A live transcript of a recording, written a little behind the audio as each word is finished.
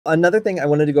Another thing I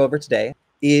wanted to go over today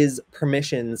is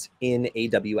permissions in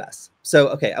AWS. So,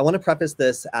 okay, I want to preface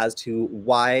this as to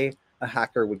why a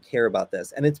hacker would care about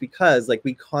this. And it's because like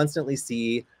we constantly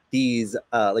see these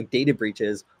like data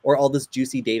breaches or all this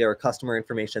juicy data or customer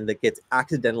information that gets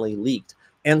accidentally leaked.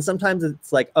 And sometimes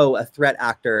it's like, oh, a threat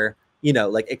actor,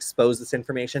 like exposed this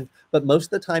information. But most of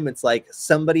the time it's like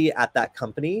somebody at that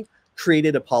company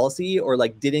created a policy or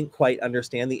like didn't quite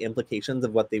understand the implications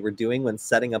of what they were doing when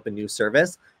setting up a new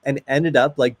service and ended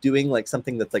up like doing like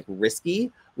something that's like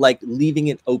risky, like leaving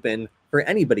it open for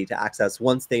anybody to access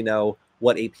once they know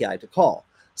what API to call.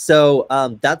 So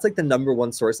that's like the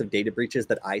 #1 source of data breaches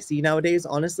that I see nowadays,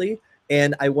 honestly.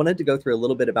 And I wanted to go through a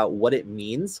little bit about what it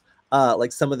means,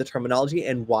 like some of the terminology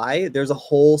and why there's a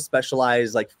whole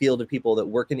specialized like field of people that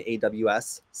work in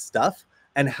AWS stuff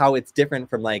and how it's different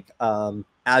from like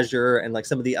Azure and like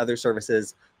some of the other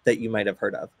services that you might have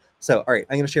heard of. So, all right,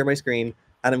 I'm going to share my screen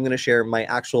and I'm going to share my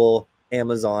actual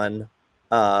Amazon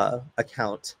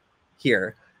account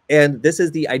here. And this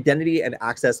is the Identity and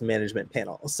Access Management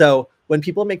panel. So when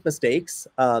people make mistakes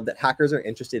that hackers are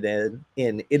interested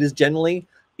in, it is generally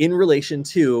in relation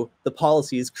to the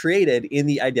policies created in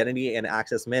the Identity and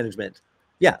Access Management.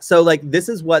 Yeah, so like this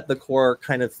is what the core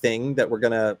kind of thing that we're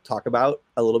going to talk about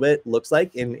a little bit looks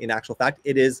like in actual fact.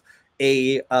 It is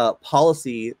a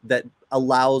policy that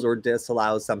allows or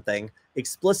disallows something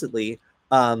explicitly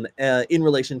in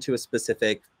relation to a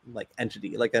specific like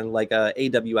entity, like a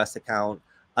AWS account,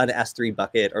 an S3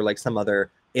 bucket, or like some other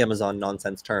Amazon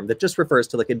nonsense term that just refers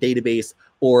to like a database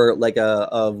or like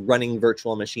a running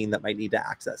virtual machine that might need to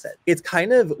access it. It's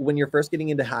kind of when you're first getting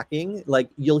into hacking, like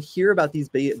you'll hear about these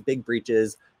big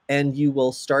breaches and you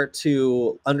will start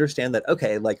to understand that,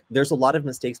 okay, like there's a lot of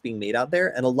mistakes being made out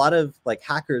there and a lot of like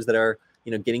hackers that are,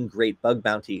 getting great bug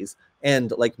bounties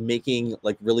and like making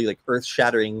like really like earth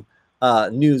shattering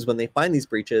news when they find these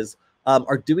breaches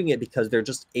are doing it because they're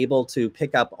just able to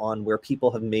pick up on where people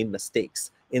have made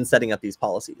mistakes in setting up these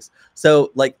policies.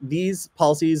 So like these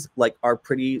policies like are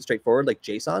pretty straightforward, like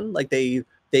JSON, like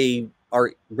they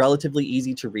are relatively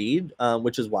easy to read,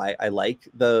 which is why I like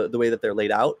the way that they're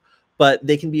laid out, but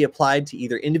they can be applied to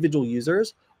either individual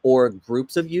users or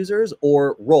groups of users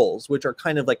or roles, which are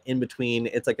kind of like in between.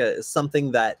 It's like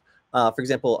something that, for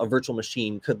example, a virtual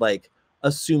machine could like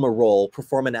assume a role,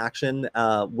 perform an action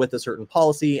with a certain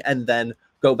policy, and then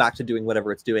go back to doing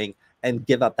whatever it's doing and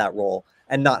give up that role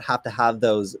and not have to have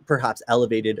those perhaps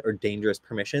elevated or dangerous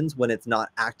permissions when it's not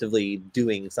actively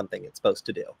doing something it's supposed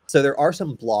to do. So there are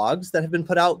some blogs that have been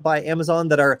put out by Amazon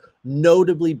that are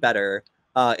notably better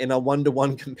in a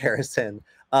one-to-one comparison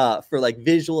for like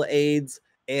visual aids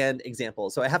and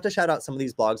examples. So I have to shout out some of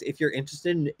these blogs. If you're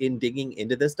interested in digging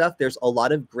into this stuff, there's a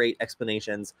lot of great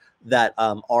explanations that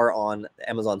are on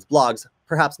Amazon's blogs,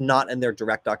 perhaps not in their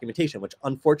direct documentation, which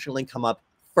unfortunately come up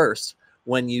first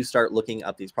when you start looking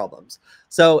up these problems.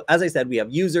 So as I said, we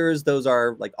have users. Those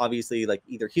are like obviously like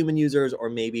either human users or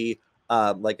maybe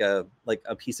like a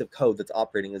piece of code that's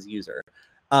operating as a user.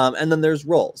 And then there's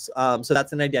roles. So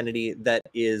that's an identity that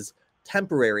is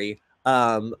temporary,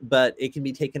 but it can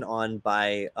be taken on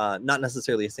by not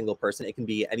necessarily a single person. It can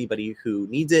be anybody who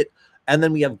needs it. And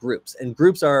then we have groups, and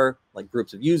groups are like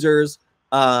groups of users.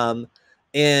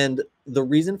 And the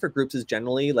reason for groups is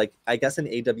generally like, I guess in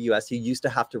AWS, you used to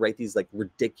have to write these like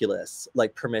ridiculous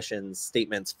like permissions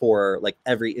statements for like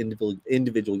every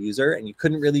individual user, and you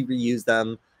couldn't really reuse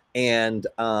them. And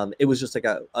it was just like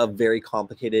a very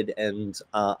complicated and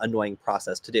annoying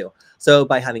process to do. So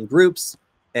by having groups,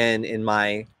 and in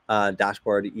my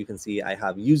dashboard, you can see I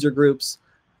have user groups,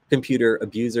 computer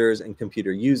abusers, and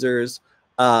computer users.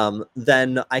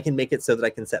 Then I can make it so that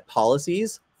I can set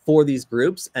policies for these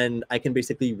groups, and I can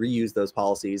basically reuse those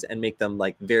policies and make them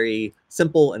like very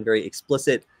simple and very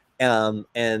explicit,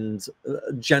 and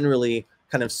generally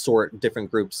kind of sort different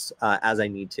groups as I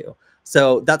need to.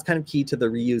 So that's kind of key to the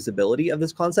reusability of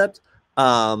this concept.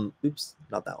 Oops,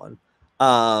 not that one.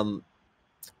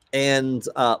 And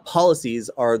policies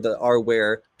are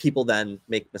where people then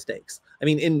make mistakes. I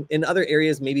mean, in other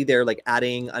areas, maybe they're like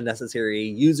adding unnecessary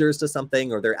users to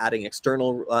something, or they're adding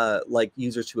external like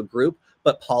users to a group.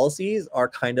 But policies are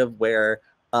kind of where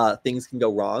things can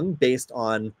go wrong based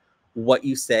on what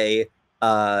you say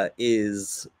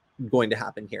is going to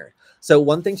happen here. So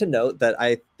one thing to note that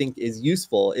I think is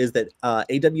useful is that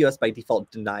AWS by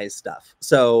default denies stuff.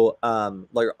 So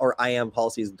like our IAM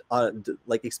policies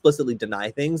like explicitly deny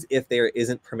things if there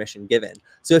isn't permission given.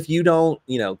 So if you don't,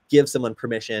 give someone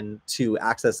permission to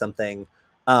access something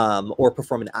or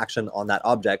perform an action on that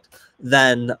object,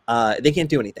 then they can't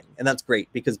do anything. And that's great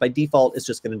because by default, it's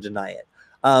just going to deny it.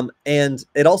 And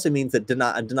it also means that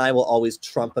a deny will always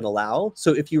trump an allow.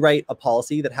 So if you write a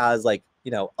policy that has like,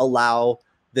 allow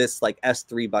this like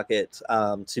S3 bucket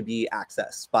to be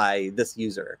accessed by this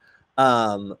user,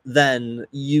 then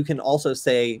you can also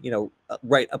say,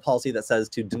 write a policy that says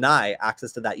to deny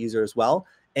access to that user as well.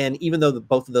 And even though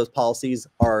both of those policies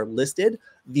are listed,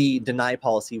 the deny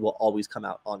policy will always come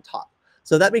out on top.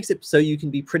 So that makes it so you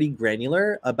can be pretty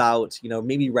granular about,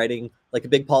 maybe writing like a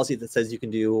big policy that says you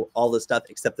can do all this stuff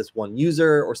except this one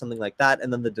user or something like that.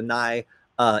 And then the deny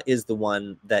is the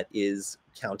one that is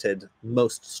counted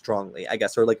most strongly, I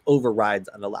guess, or like overrides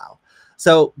an allow.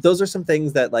 So those are some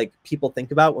things that like people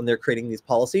think about when they're creating these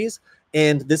policies.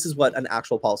 And this is what an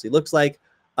actual policy looks like.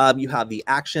 You have the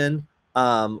action,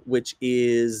 which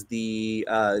is the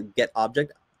get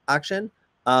object action.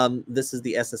 This is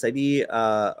the SSID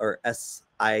or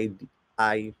SID.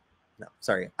 No,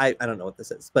 sorry, I don't know what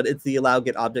this is, but it's the allow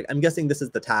get object. I'm guessing this is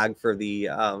the tag for the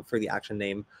action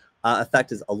name.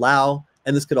 Effect is allow,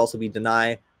 and this could also be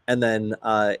deny. And then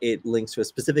it links to a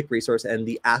specific resource, and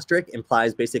the asterisk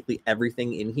implies basically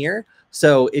everything in here.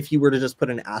 So if you were to just put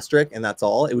an asterisk and that's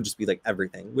all, it would just be like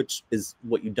everything, which is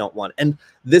what you don't want. And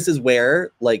this is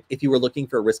where, like, if you were looking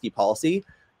for a risky policy,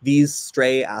 these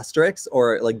stray asterisks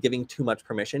or like giving too much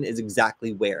permission is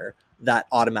exactly where that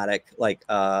automatic like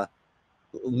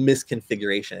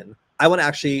misconfiguration. I want to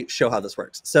actually show how this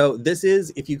works. So this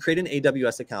is, if you create an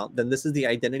AWS account, then this is the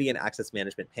identity and access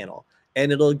management panel,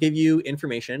 and it'll give you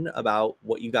information about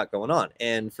what you got going on.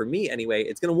 And for me anyway,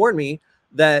 it's going to warn me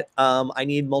that I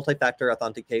need multi-factor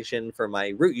authentication for my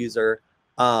root user,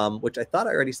 which I thought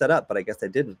I already set up, but I guess I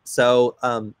didn't. So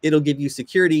it'll give you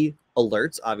security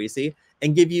alerts, obviously,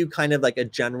 and give you kind of like a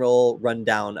general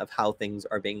rundown of how things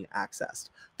are being accessed.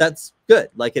 That's good.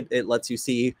 Like it lets you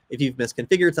see if you've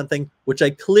misconfigured something, which I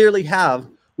clearly have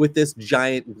with this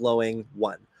giant glowing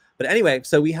one. But anyway,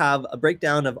 so we have a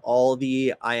breakdown of all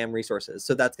the IAM resources.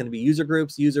 So that's going to be user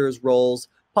groups, users, roles,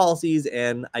 policies,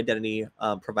 and identity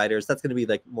providers. That's going to be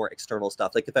like more external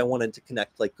stuff. Like if I wanted to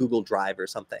connect like Google Drive or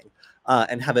something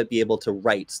and have it be able to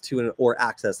write to or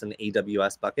access an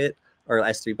AWS bucket or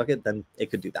S3 bucket, then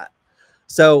it could do that.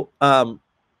 So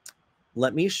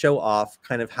let me show off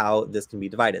kind of how this can be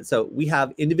divided. So we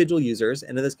have individual users,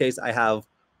 and in this case, I have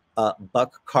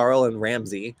Buck, Carl, and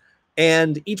Ramsey,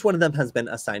 and each one of them has been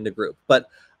assigned a group. But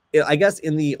I guess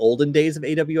in the olden days of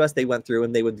AWS, they went through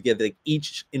and they would give like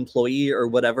each employee or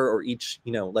whatever, or each,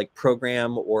 like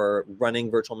program or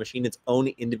running virtual machine its own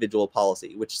individual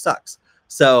policy, which sucks.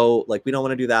 So like, we don't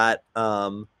want to do that.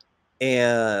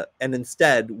 And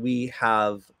instead we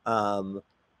have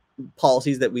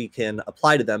policies that we can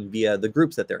apply to them via the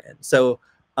groups that they're in. So,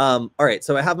 all right,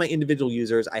 so I have my individual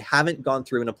users. I haven't gone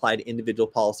through and applied individual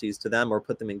policies to them or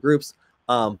put them in groups.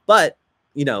 But,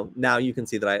 now you can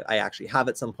see that I actually have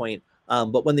at some point.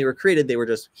 But when they were created, they were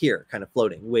just here kind of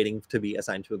floating, waiting to be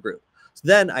assigned to a group. So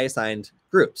then I assigned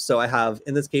groups. So I have,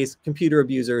 in this case, computer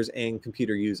abusers and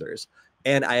computer users.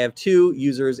 And I have 2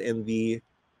 users in the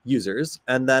users.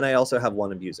 And then I also have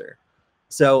 1 abuser.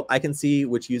 So I can see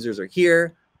which users are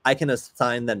here. I can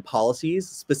assign then policies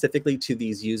specifically to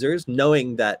these users,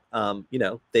 knowing that,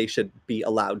 they should be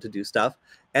allowed to do stuff.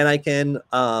 And I can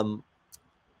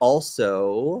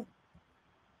also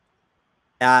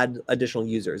add additional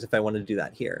users if I want to do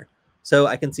that here. So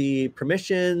I can see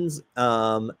permissions.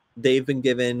 They've been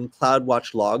given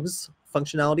CloudWatch logs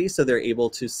functionality, so they're able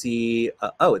to see,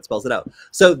 oh, it spells it out.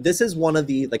 So this is one of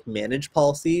the like managed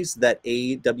policies that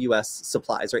AWS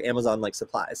supplies, or Amazon like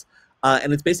supplies.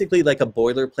 And it's basically like a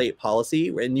boilerplate policy,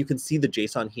 and you can see the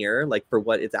JSON here, like for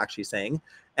what it's actually saying.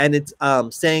 And it's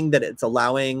saying that it's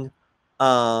allowing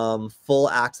full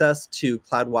access to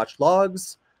CloudWatch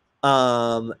logs.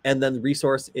 And then the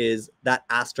resource is that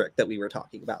asterisk that we were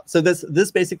talking about. So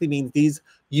this basically means these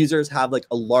users have like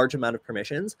a large amount of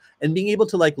permissions, and being able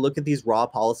to like look at these raw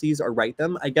policies or write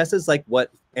them, I guess, is like what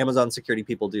Amazon security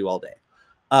people do all day.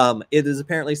 It is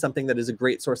apparently something that is a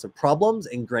great source of problems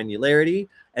and granularity.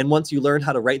 And once you learn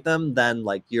how to write them, then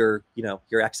like you're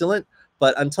excellent.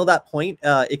 But until that point,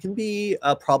 it can be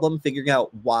a problem figuring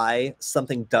out why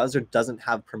something does or doesn't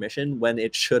have permission when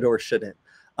it should or shouldn't.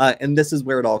 And this is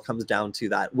where it all comes down to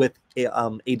that with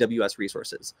AWS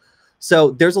resources.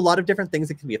 So there's a lot of different things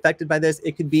that can be affected by this.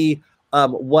 It could be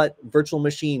what virtual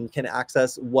machine can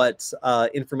access what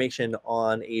information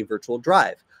on a virtual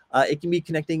drive. It can be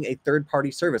connecting a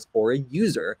third-party service or a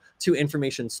user to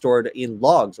information stored in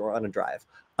logs or on a drive.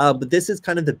 But this is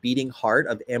kind of the beating heart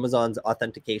of Amazon's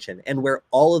authentication, and where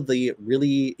all of the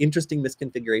really interesting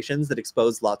misconfigurations that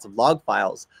expose lots of log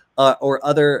files or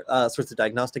other sorts of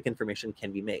diagnostic information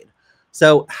can be made.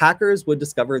 So hackers would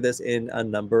discover this in a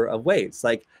number of ways.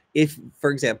 Like if,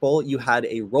 for example, you had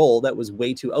a role that was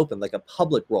way too open, like a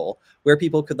public role where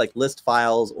people could like list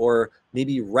files or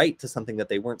maybe write to something that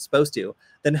they weren't supposed to,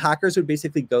 then hackers would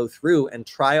basically go through and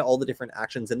try all the different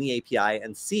actions in the API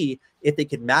and see if they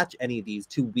could match any of these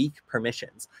to weak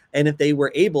permissions. And if they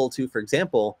were able to, for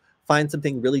example, find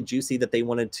something really juicy that they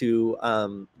wanted to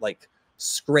like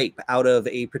scrape out of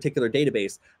a particular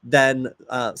database, then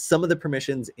some of the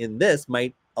permissions in this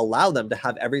might allow them to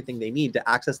have everything they need to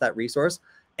access that resource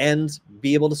and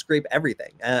be able to scrape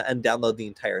everything and download the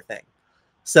entire thing.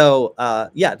 So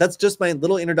yeah, that's just my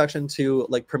little introduction to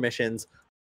like permissions.